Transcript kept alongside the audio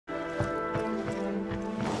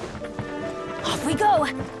Off we go!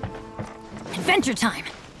 Adventure time!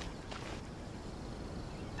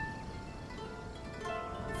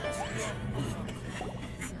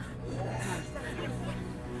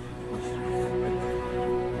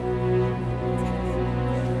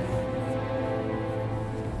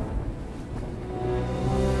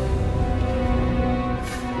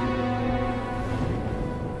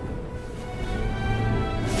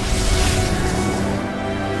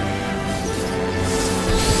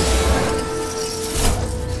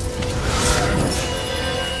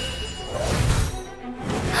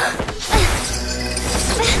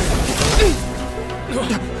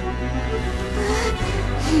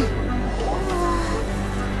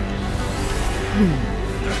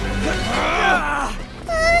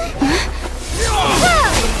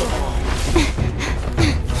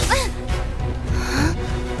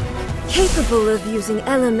 Capable of using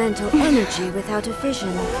elemental energy without a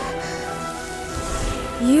vision.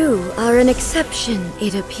 You are an exception,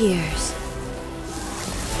 it appears.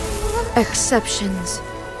 Exceptions,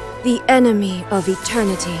 the enemy of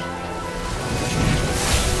eternity.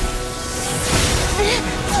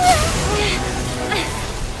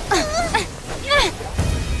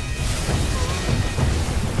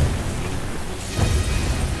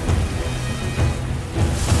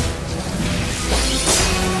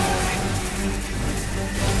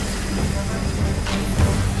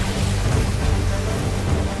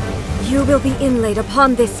 You will be inlaid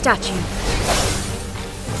upon this statue.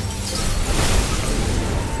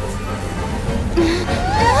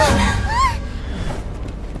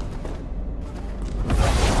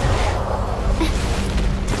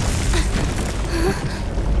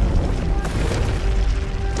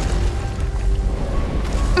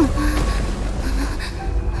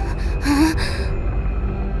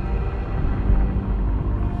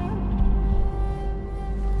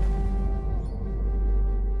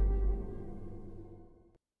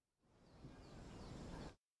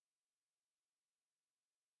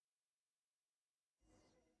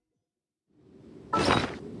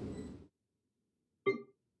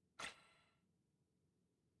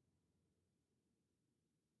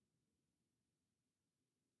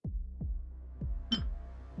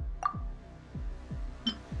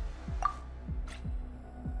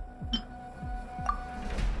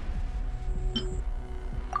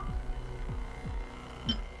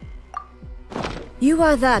 You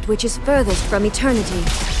are that which is furthest from eternity.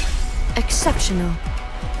 Exceptional.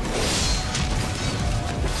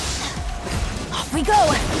 Off we go!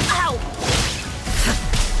 Ow!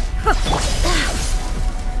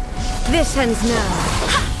 This ends now.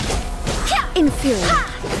 Inferior.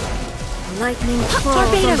 Lightning fall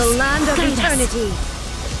from the land of eternity.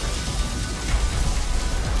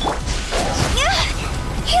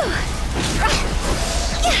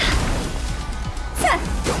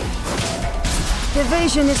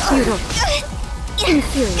 Evasion is futile.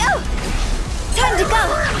 Inferior. Time to go!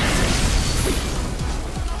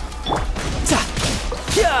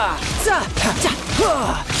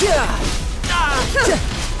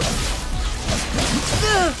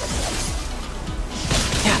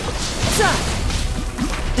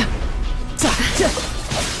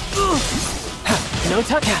 No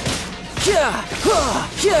touch.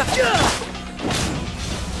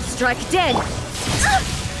 Strike dead.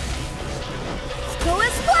 Go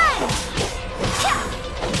as planned!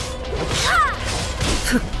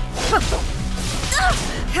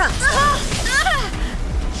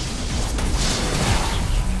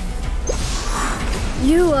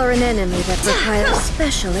 You are an enemy that requires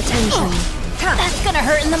special attention. That's gonna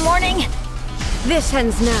hurt in the morning! This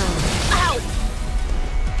ends now. Ow!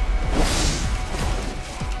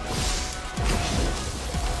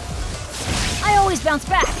 I always bounce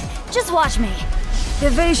back. Just watch me.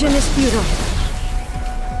 Evasion is futile.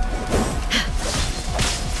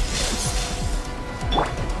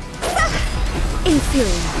 Inferior.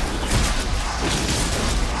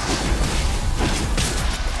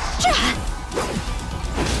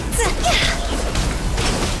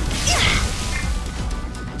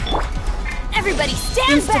 Everybody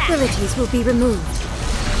stand back! Instabilities will be removed.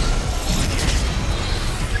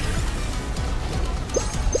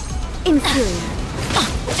 Inferior.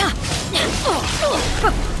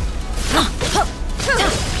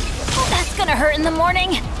 That's gonna hurt in the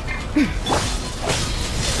morning!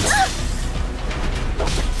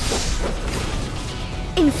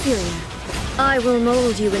 Inferior. I will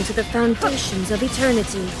mold you into the foundations of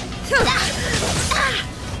eternity.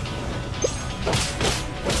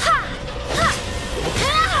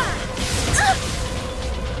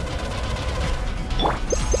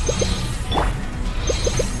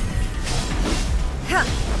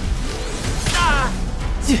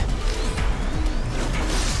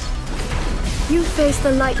 You face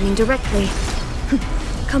the lightning directly.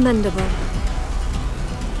 Commendable.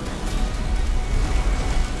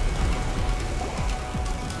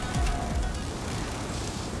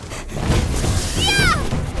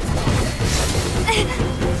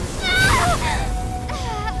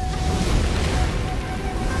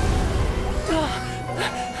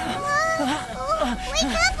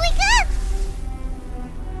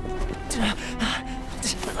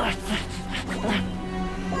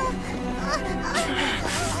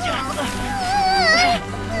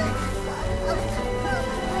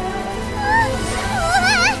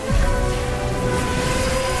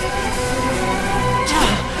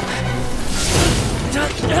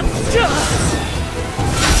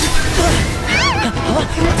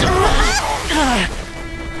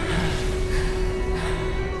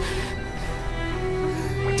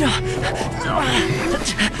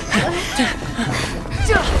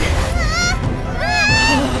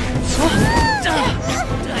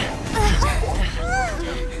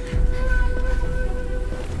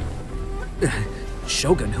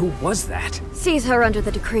 Shogun, who was that? Seize her under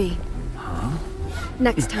the decree.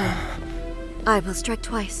 Next time, I will strike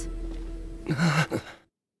twice.